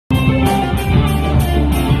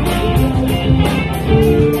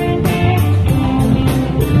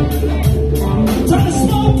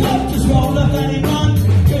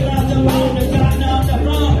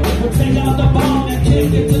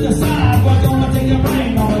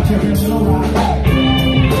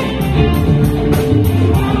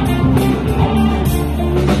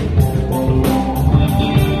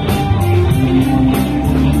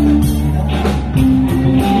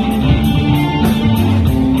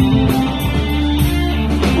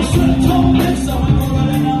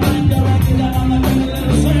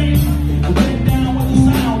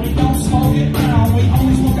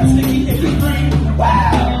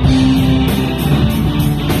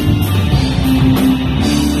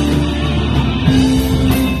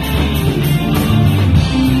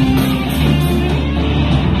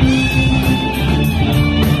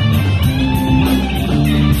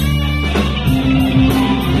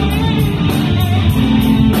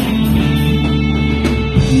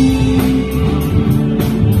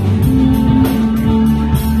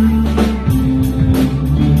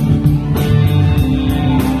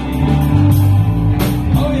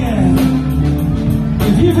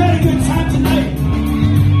a good time tonight,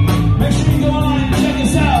 make sure you go online and check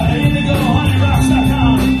us out at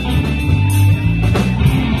IndigoHoneyRocks.com.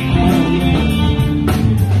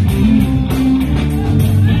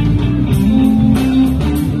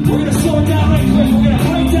 We're going to slow it down right quick. We're going to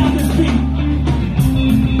break down this beat.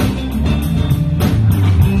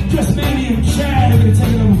 Just Manny and Chad are going to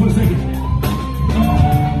take it over for a second.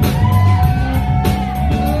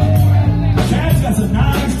 Chad's got some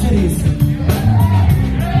nice titties.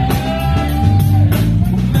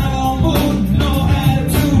 Mellow mood, no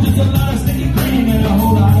attitude, just a lot of sticky green and a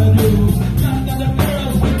whole lot of news. None of the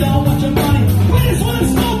girls, we don't want your money. We just want to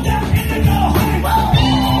smoke that indigo honey.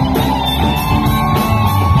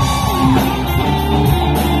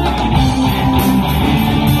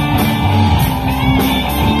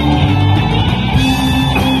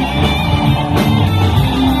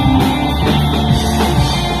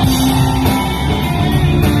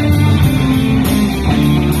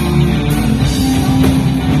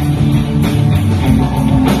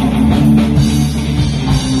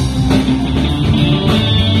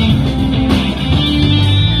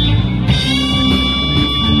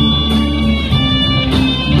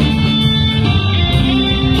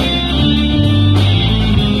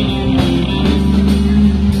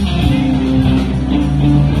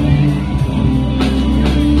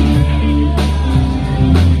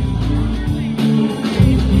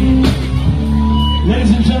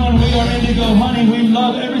 Ladies and gentlemen, we are Indigo Honey. We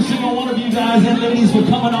love every single one of you guys and ladies for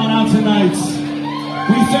coming on out tonight.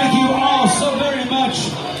 We thank you all so very much.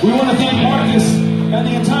 We want to thank Marcus and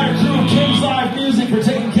the entire crew of Kim's Live Music for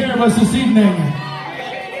taking care of us this evening.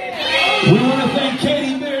 We want to thank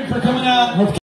Katie Beard for coming out.